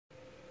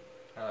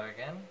Hello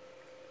again.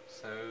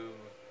 So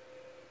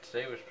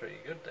today was a pretty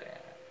good day.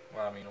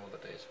 Well, I mean all the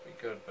days will be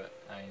good, but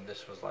I mean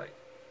this was like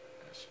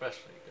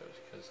especially good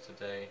because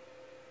today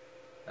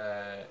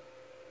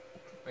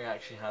we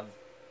actually had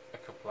a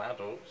couple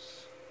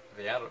adults,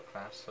 the adult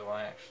class, so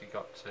I actually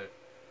got to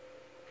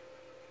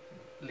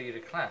lead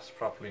a class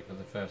properly for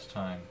the first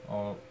time,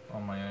 all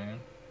on my own.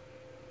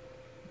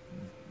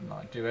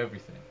 Like do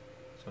everything.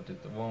 So I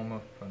did the warm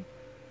up and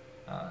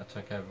I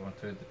took everyone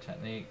through the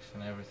techniques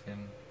and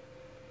everything.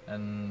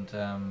 And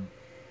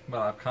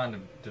well, I've kind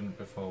of done it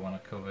before when I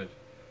covered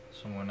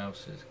someone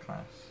else's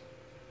class,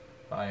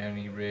 but I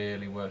only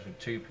really worked with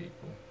 2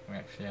 people. We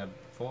actually had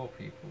 4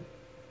 people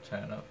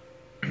turn up.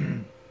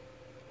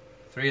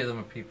 3 of them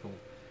are people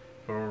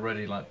who are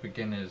already like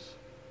beginners,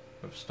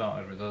 who have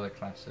started with other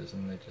classes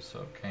and they just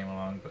sort of came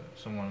along, but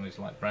someone who's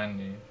like brand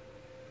new.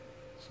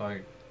 So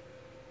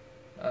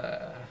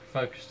I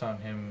focused on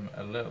him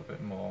a little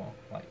bit more,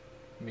 like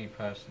me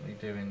personally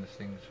doing the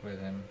things with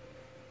him,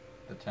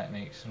 the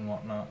techniques and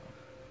whatnot.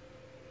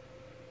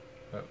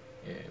 But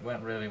it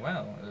went really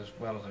well as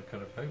I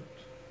could have hoped.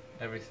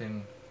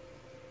 Everything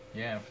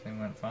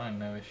went fine,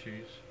 no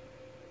issues.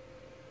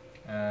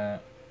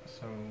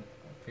 So I'm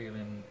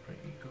feeling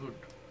pretty good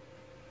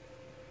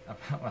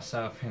about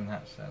myself in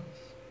that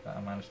sense, that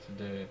I managed to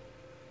do it,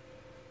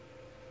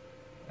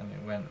 and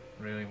it went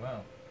really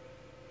well.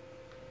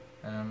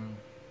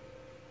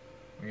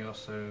 We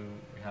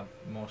had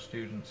more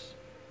students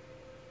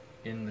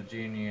in the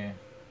junior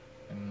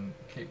and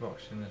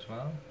kickboxing as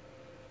well,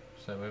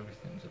 so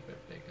everything's a bit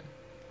bigger.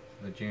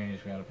 For the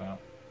juniors we had about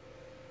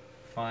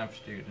 5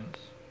 students,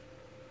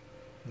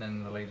 and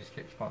then the ladies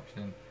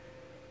kickboxing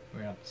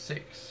we had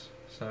 6,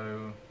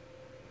 so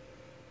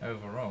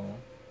overall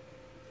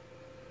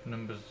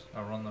numbers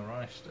are on the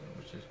rise still,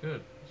 which is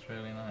good. It's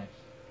really nice.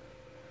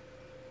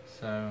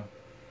 So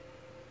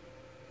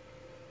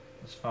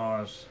as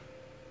far as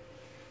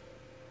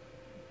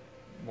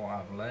what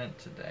I've learnt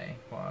today,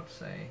 what I'd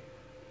say,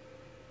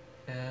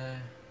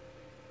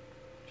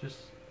 just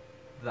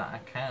that I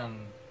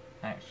can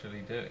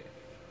actually do it,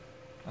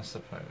 I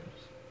suppose.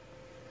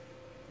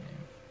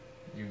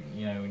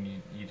 You know,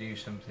 when you do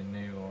something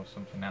new or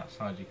something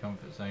outside your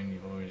comfort zone,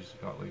 you've always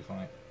got these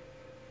like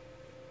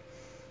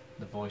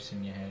the voice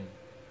in your head,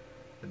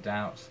 the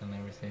doubts and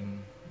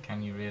everything.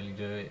 Can you really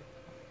do it?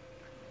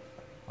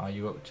 Are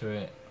you up to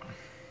it?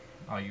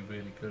 Are you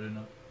really good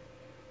enough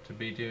to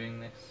be doing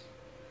this?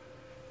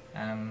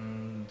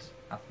 And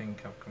I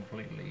think I've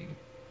completely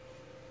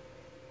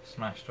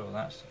smashed all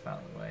that stuff out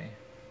of the way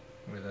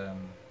with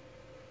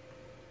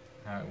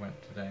how it went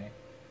today.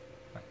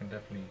 I can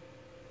definitely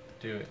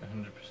do it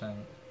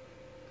 100%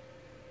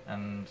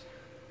 and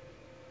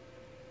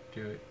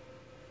do it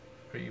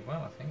pretty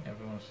well. I think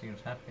everyone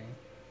seems happy.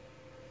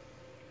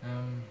 So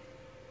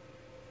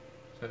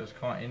it was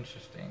quite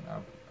interesting.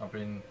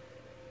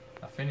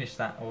 I finished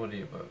that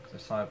audiobook, the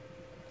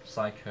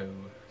Psycho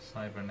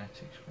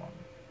Cybernetics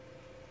one,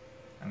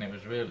 and it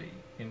was really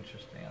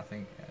interesting. I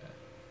think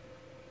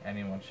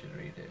anyone should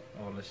read it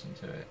or listen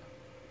to it,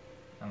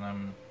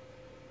 and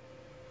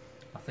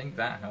I think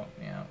that helped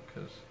me out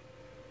because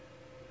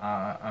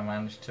I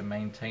managed to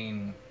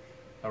maintain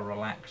a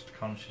relaxed,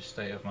 conscious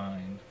state of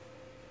mind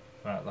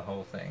throughout the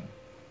whole thing.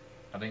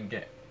 I didn't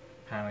get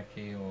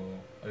panicky or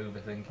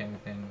overthink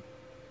anything.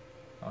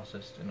 I was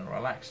just in a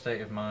relaxed state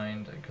of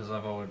mind because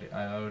I've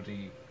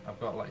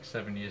got like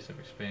 7 years of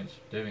experience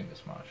doing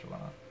this martial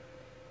art.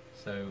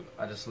 So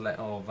I just let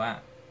all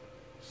that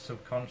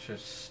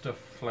subconscious stuff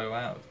flow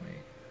out of me,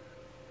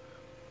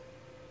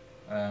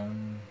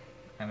 and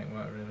it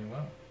worked really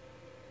well.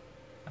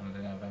 And I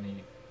didn't have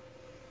any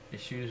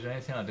issues or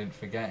anything. I didn't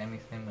forget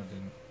anything. I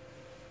didn't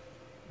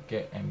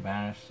get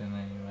embarrassed in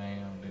any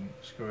way. I didn't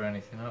screw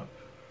anything up.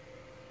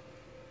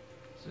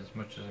 It's as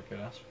much as I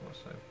could ask for.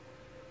 So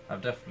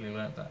I've definitely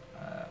learnt that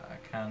I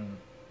can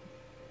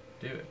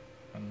do it,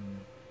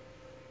 and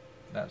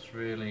that's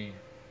really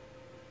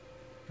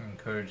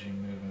encouraging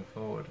moving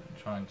forward and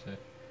trying to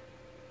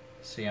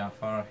see how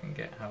far I can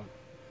get, how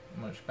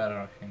much better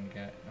I can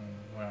get, and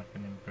where I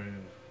can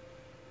improve.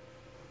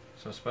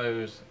 So I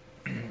suppose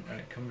when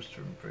it comes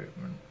to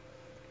improvement,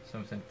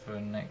 something for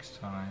next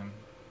time,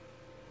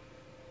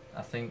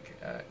 I think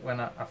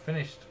when I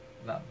finished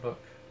that book,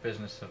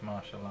 Business of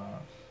Martial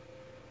Arts,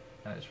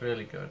 and it's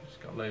really good. It's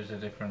got loads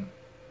of different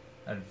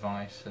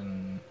advice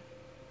and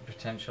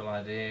potential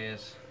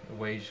ideas,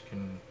 ways you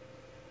can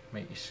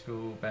make your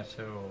school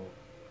better or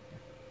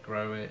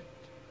grow it,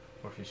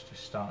 or if it's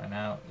just starting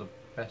out, the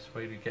best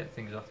way to get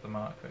things off the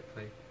mark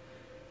quickly.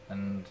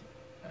 And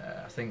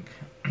I think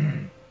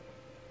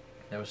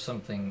there was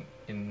something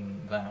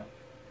in that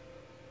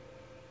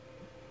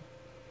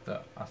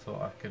I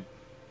thought I could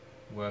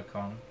work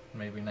on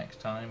maybe next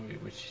time,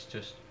 which is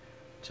just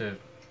to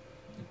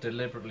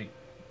deliberately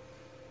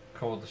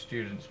call the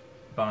students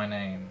by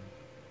name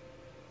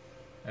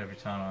every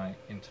time I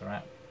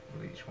interact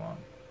with each one.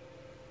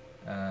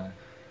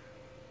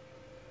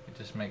 It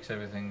just makes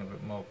everything a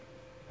bit more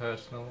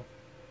personal.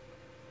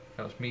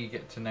 Helps me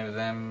get to know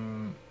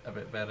them a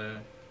bit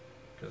better,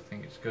 because I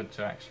think it's good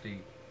to actually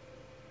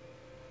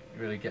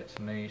really get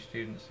to know your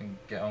students and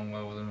get on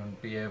well with them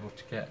and be able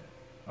to get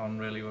on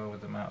really well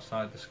with them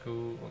outside the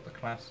school or the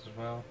class as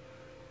well.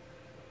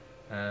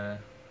 I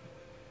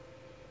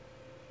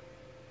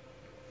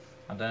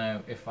don't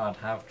know if I'd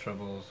have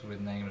troubles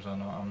with names or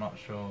not, I'm not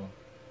sure.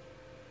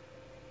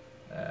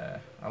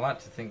 I like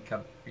to think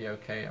I'd be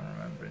okay at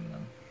remembering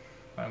them,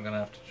 but I'm going to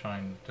have to try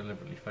and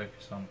deliberately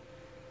focus on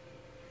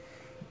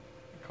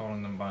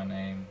calling them by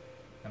name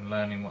and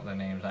learning what their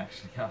names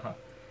actually are,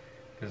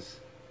 because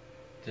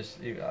I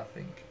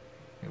think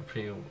it would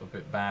feel a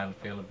bit bad,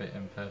 feel a bit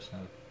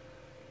impersonal.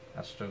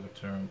 I struggled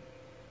to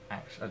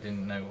I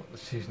didn't know what the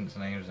students'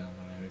 names are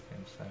and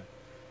everything, so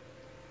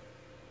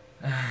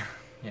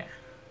yeah,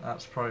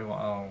 that's probably what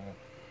I'll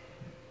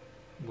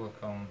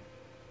work on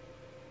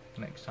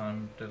next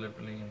time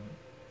deliberately and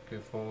go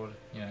forward.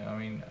 You know, I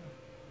mean,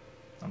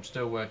 I'm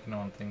still working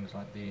on things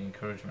like the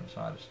encouragement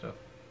side of stuff,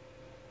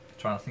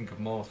 trying to think of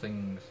more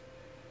things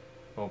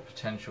or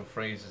potential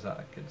phrases that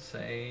I could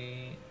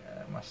say.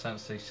 My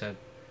sensei said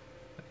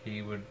that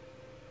he would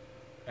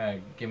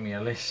give me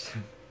a list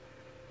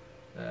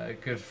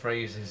of good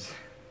phrases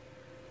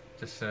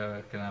just so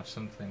I can have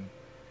something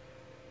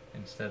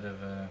instead of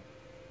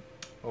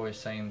always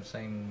saying the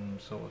same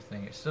sort of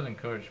thing. It's still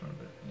encouragement,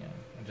 but you know,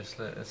 and just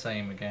the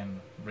same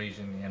again,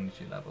 raising the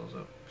energy levels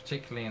up,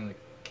 particularly in the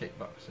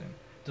kickboxing.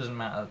 It doesn't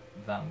matter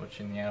that much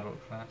in the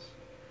adult class.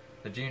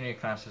 The junior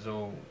class is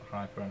all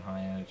hyper and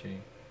high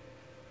energy.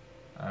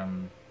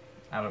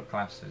 Adult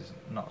class is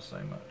not so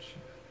much,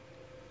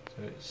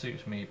 so it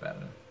suits me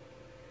better.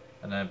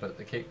 And but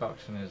the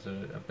kickboxing is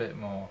a bit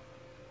more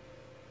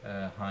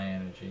high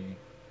energy.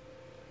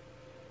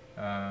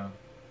 But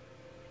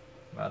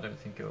I don't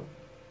think it'll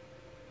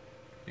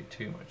be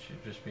too much.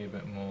 It'll just be a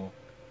bit more,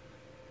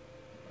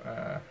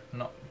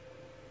 not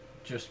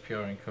just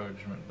pure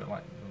encouragement, but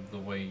like the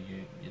way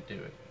you do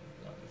it,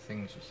 like the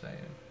things you say,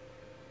 and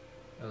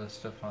other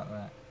stuff like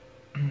that.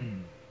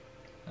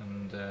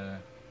 And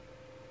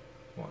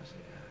what is it?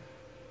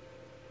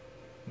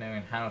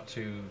 Knowing how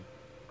to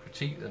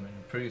critique them and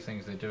improve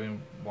things they're doing,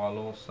 while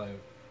also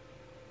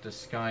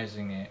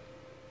disguising it,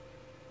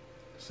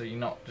 so you're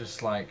not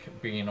just like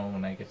being all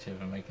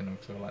negative and making them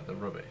feel like they're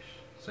rubbish.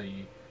 So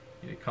you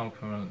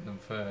compliment them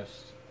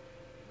first,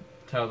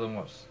 tell them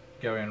what's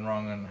going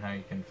wrong and how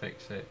you can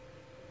fix it,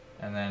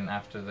 and then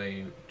after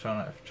they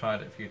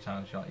tried it a few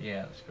times, you're like,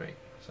 yeah, that's great.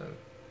 So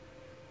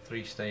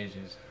 3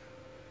 stages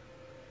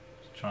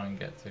to try and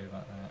get through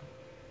like that.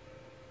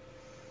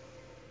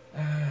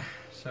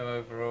 So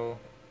overall,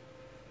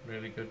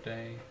 really good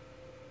day.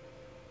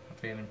 I'm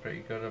feeling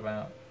pretty good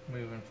about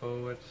moving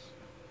forwards.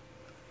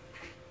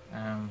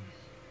 And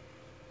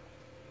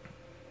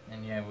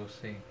yeah, we'll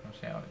see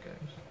how it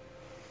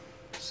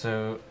goes.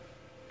 So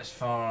as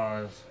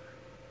far as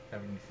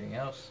everything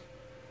else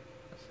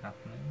that's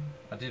happening,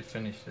 I did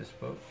finish this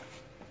book,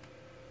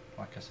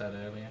 like I said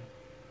earlier.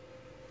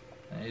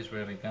 It is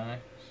really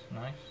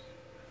nice.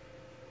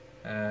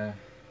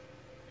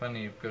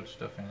 Plenty of good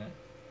stuff in it.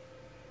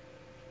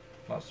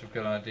 Lots of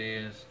good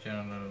ideas,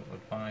 general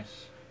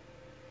advice,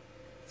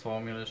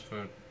 formulas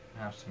for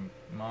how to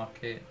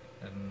market,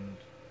 and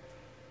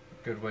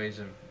good ways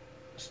of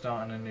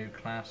starting a new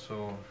class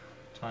or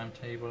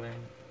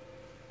timetabling,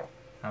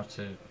 how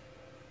to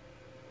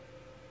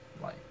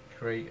like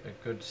create a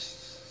good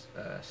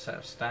set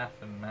of staff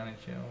and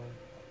manage it all.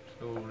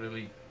 It's all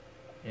really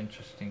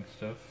interesting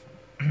stuff.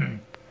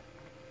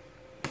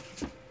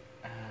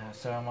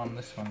 So I'm on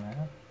this one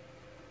now.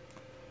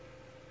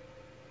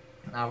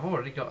 I've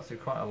already got through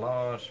quite a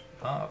large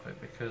part of it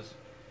because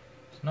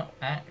it's not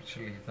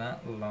actually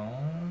that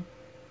long.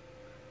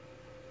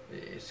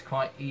 It's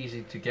quite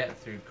easy to get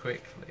through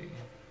quickly.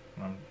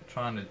 I'm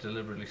trying to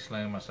deliberately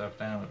slow myself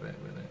down a bit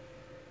with it.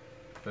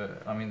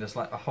 But I mean, there's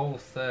like a whole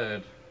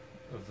third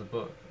of the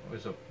book, or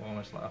is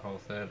almost like a whole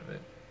third of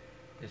it,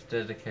 is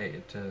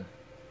dedicated to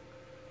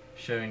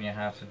showing you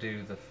how to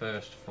do the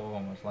first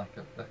form as like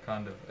a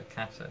kind of a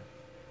kata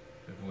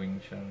of Wing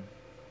Chun.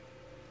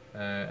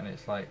 And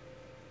it's like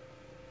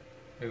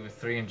over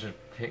 300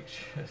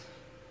 pictures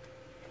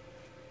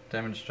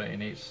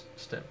demonstrating each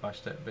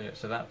step-by-step bit,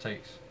 so that's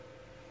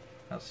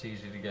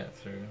easy to get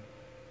through.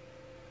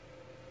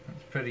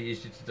 It's pretty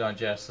easy to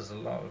digest. There's a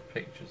lot of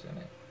pictures in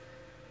it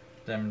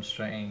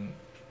demonstrating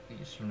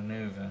each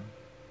maneuver,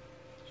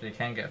 so you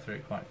can get through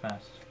it quite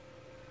fast.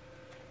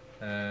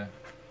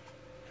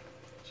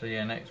 So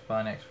yeah,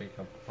 by next week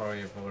I'll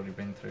probably have already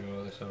been through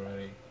all this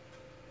already.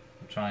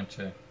 I'm trying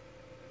to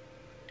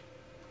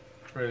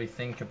really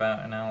think about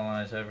and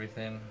analyse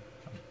everything.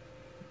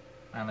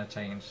 I'm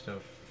annotating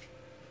stuff,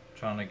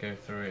 trying to go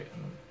through it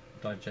and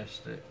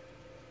digest it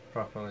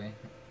properly.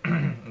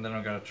 And then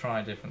I'm going to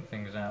try different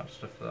things out,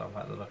 stuff that I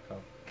like the look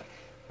of.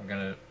 I'm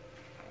going to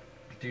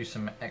do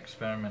some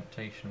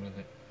experimentation with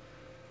it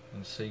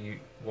and see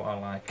what I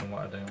like and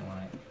what I don't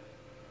like.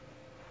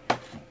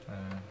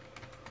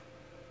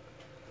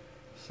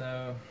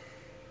 So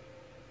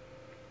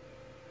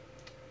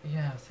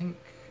yeah, I think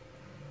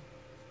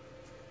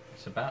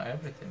it's about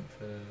everything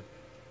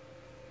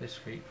for this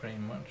week pretty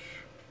much.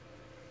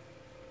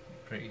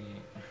 Pretty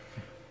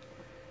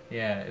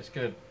yeah, it's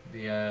good.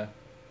 The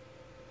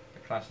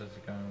classes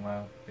are going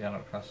well. The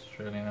adult class is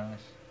really nice.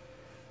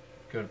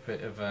 Good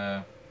bit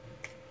of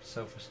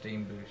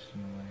self-esteem boost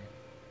in a way.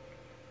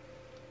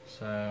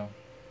 So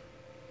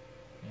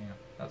yeah,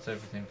 that's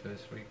everything for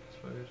this week, I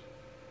suppose.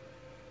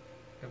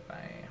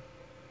 Goodbye.